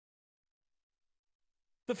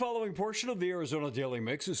The following portion of the Arizona Daily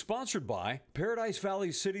Mix is sponsored by Paradise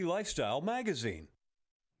Valley City Lifestyle Magazine.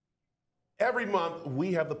 Every month,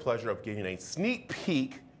 we have the pleasure of getting a sneak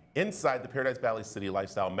peek inside the Paradise Valley City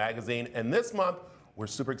Lifestyle Magazine. And this month, we're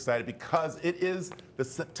super excited because it is the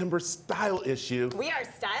September style issue. We are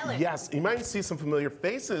styling. Yes, you might see some familiar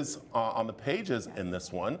faces on the pages in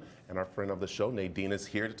this one. And our friend of the show, Nadine, is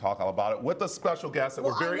here to talk all about it with a special guest that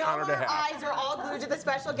we're very honored to have. Our eyes are all glued to the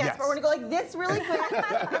special guest, Yes. but we're going to go like this really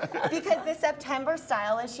quick because the September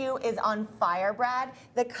style issue is on fire, Brad.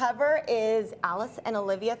 The cover is Alice and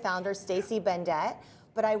Olivia founder Stacey Bendett,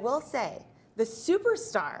 but I will say the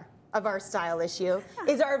superstar of our style issue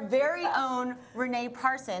is our very own Renee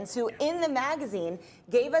Parsons, who in the magazine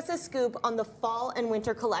gave us a scoop on the fall and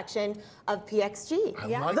winter collection of PXG. I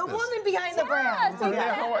like the this. woman behind the brand. Renee,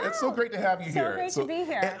 how are you? It's so great to have you here. So great to be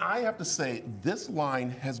here. And I have to say, this line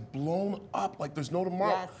has blown up like there's no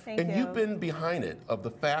tomorrow. Yes, thank you. You've been behind it, of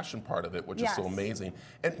the fashion part of it, which is so amazing.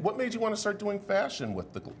 And what made you want to start doing fashion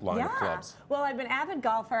with the line of clubs? Well, I'm an avid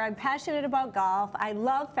golfer. I'm passionate about golf. I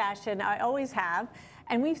love fashion. I always have.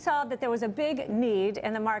 And we saw that there was a big need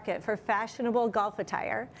in the market for fashionable golf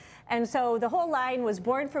attire. And so the whole line was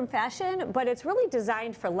born from fashion, but it's really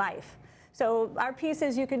designed for life. So our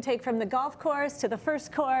pieces you can take from the golf course to the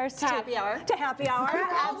first course To happy hour. To happy hour.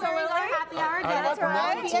 All wearing our happy hour. That's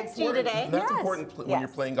right. PXG today. That's Yes. important when you're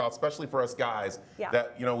playing golf, especially for us guys. Yeah.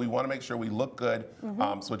 That we want to make sure we look good,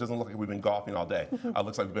 so it doesn't look like we've been golfing all day. It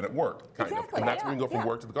looks like we've been at work, kind Exactly, of. And that's yeah, when we can go from yeah.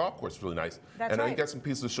 work to the golf course. It's really nice. That's and now you right. got some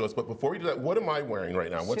pieces to show us. But before we do that, what am I wearing right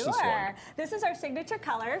now? What's this one? This is our signature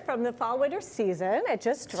color from the fall-winter season. It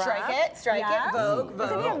just dropped. Strike it, Vogue, Vogue.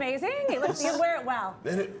 Isn't it amazing? You wear it well.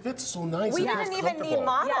 And it fits so nice. We and didn't it's even need comfortable.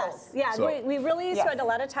 models. Yeah, So- we really spend a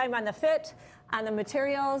lot of time on the fit, on the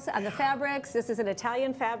materials, on the fabrics. This is an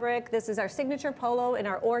Italian fabric. This is our signature polo in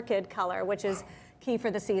our orchid color, which is key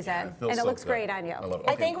for the season. Yeah, it feels and it so looks good. great on you. I love it.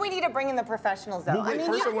 I Okay. think we need to bring in the professionals, though. Well, wait, I mean,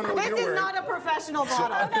 first I wanna know what this you're is wearing. not a professional model.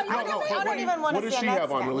 No, I don't even want what to does stand she next have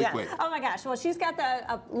to on him. really Yeah. quick? Oh my gosh, well, she's got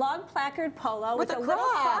a long placard polo With a a little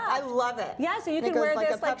crop. I love it. Yeah, so you It can goes wear like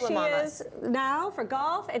a this like peplum she on is now for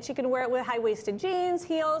golf, and she can wear it with high-waisted jeans,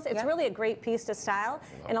 heels. It's Yep. really a great piece to style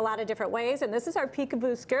in a lot of different ways. And this is our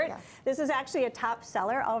peekaboo skirt. Yes. This is actually a top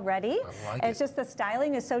seller already. I like It's it. just the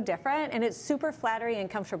styling is so different, and it's super flattering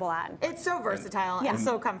and comfortable on. It's so versatile and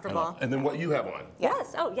so comfortable. And then what you have on?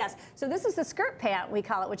 Yes. Oh, yes. So this is the skirt pant, we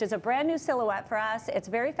call it, which is a brand new silhouette for us. It's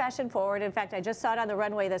very fashion forward. In fact, I just saw it on the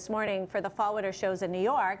runway this morning for the fall winter shows in New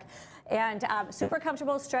York. And super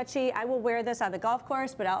comfortable, stretchy. I will wear this on the golf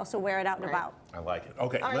course, but I also wear it out and about. I like it.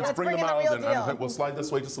 Okay, right, let's let's bring bring the in the models real in. deal. We'll slide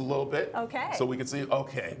this way just a little bit. Okay. So we can see.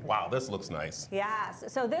 Okay, wow, this looks nice. Yes.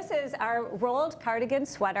 So this is our rolled cardigan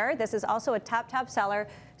sweater. This is also a top seller.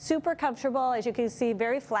 Super comfortable, as you can see,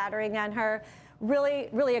 very flattering on her. Really,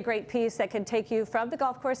 really a great piece that can take you from the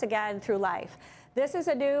golf course again through life. This is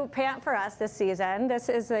a new pant for us this season. This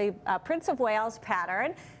is a Prince of Wales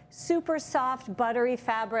pattern. Super soft, buttery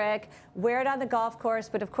fabric. Wear it on the golf course,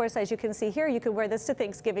 but of course, as you can see here, you can wear this to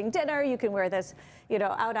Thanksgiving dinner. You can wear this,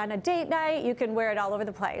 out on a date night. You can wear it all over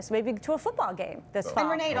the place. Maybe to a football game this fall.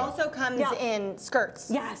 And Renee, it also comes in skirts.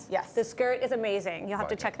 Yes. Yes. The skirt is amazing. You'll have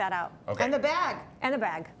to Like check it. that out. Okay. And the bag. And the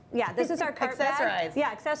bag. Yeah, this is our cart bag. Accessorized.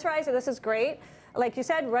 Yeah, accessorized, and this is great. Like you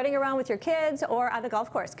said, running around with your kids or on the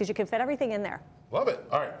golf course, because you can fit everything in there. Love it.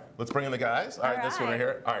 All right, let's bring in the guys. All right, this one right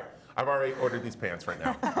here. All right, I've already ordered these pants right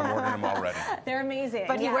now. I'm ordering them already. They're amazing.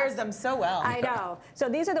 But he yeah. wears them so well. I know. So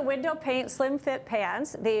these are the window paint slim fit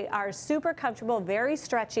pants. They are super comfortable, very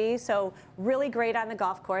stretchy, so really great on the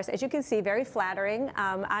golf course. As you can see, very flattering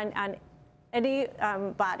on any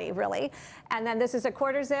body, really. And then this is a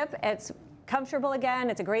quarter zip. It's comfortable again.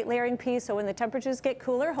 It's a great layering piece, so when the temperatures get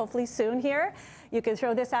cooler, hopefully soon here, you can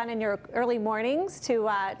throw this on in your early mornings to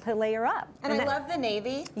layer up. And I love the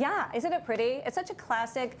navy. Yeah, isn't it pretty? It's such a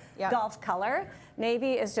classic golf color.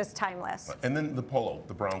 Navy is just timeless. And then the polo,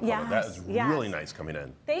 the brown color, Yes, that is yes. really nice coming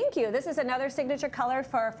in. Thank you. This is another signature color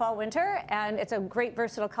for fall winter, and it's a great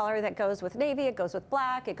versatile color that goes with navy, it goes with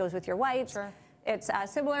black, it goes with your whites. Sure. It's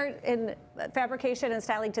similar in fabrication and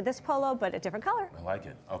styling to this polo, but a different color. I like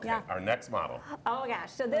it. Okay, Yeah. our next model. Oh my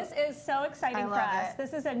gosh, so this is so exciting for love us. it.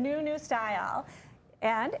 This is a new style,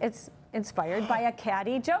 and it's inspired by a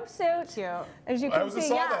caddy jumpsuit. Cute. As you I can just see,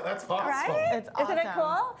 saw yeah. that. That's awesome. Right? It's Isn't it awesome.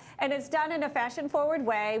 cool? And it's done in a fashion-forward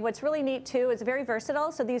way. What's really neat too is very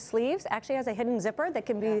versatile. So these sleeves actually has a hidden zipper that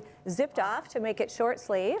can be zipped off to make it short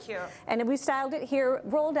sleeve. Cute. And we styled it here,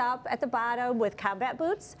 rolled up at the bottom with combat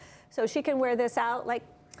boots. So she can wear this out like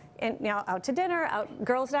out to dinner, out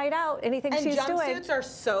girls' night out, anything And she's doing. jumpsuits are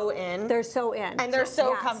so in. They're so in. And they're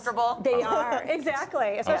so comfortable. They are,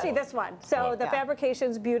 exactly, especially this one. So the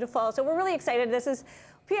fabrication's beautiful. So we're really excited. This is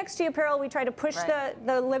PXG apparel. We try to push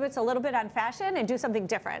the limits a little bit on fashion and do something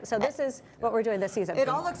different. So this is what we're doing this season. It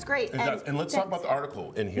all looks great. It does. And let's talk about the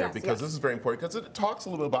article in here, because this is very important, because it talks a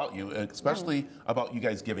little bit about you, and especially about you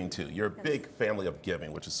guys giving too. You're a big family of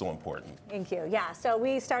giving, which is so important. Thank you. Yeah, so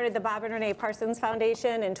we started the Bob and Renee Parsons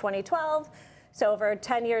Foundation in 2012. So over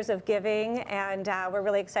 10 years of giving, and we're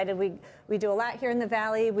really excited. We do a lot here in the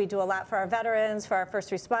Valley. We do a lot for our veterans, for our first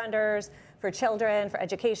responders, for children, for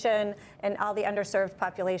education, and all the underserved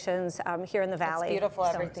populations here in the Valley. It's beautiful,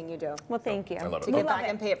 everything you do. Well, thank you. I love it. To get back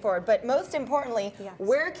and pay it forward. But most importantly,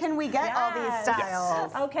 where can we get all these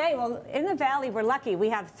styles? Okay, well, in the Valley, we're lucky. We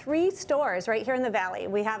have 3 stores right here in the Valley.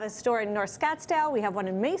 We have a store in North Scottsdale, we have one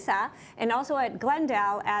in Mesa, and also at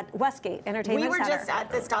Glendale at Westgate Entertainment Center. We were just at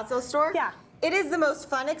the Scottsdale store. Yeah. It is the most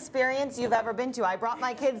fun experience you've ever been to. I brought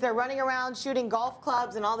my kids. They're running around shooting golf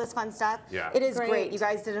clubs and all this fun stuff. Yeah. It is great. You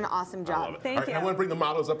guys did an awesome job. Thank you. I want to bring the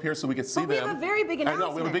models up here so we can see them. We have a very big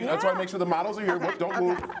announcement. I know, we have a big, that's why I make sure the models are here. Don't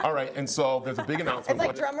move. All right, and so there's a big announcement. It's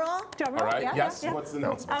like drum roll? Drum roll, All right, yeah, yes, yeah. what's the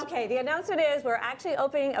announcement? Okay, the announcement is we're actually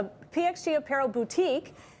opening a PXG apparel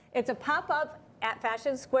boutique. It's a pop-up at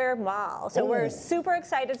Fashion Square Mall. So we're super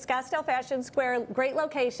excited. Scottsdale Fashion Square, great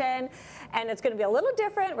location, and it's going to be a little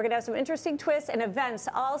different. We're going to have some interesting twists and events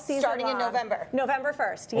all season Starting long. in November. November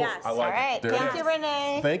 1st, yes. I like All right. it. There it Thank is. you,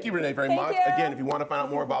 Renee. Thank you, Renee, very Thank much. you. Again, if you want to find out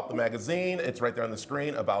more about the magazine, it's right there on the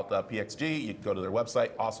screen about PXG. You can go to their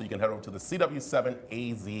website. Also, you can head over to the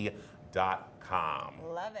CW7AZ.com.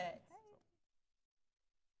 Love it.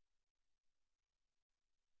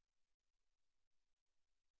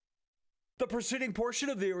 The preceding portion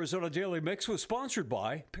of the Arizona Daily Mix was sponsored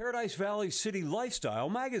by Paradise Valley City Lifestyle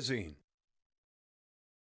Magazine.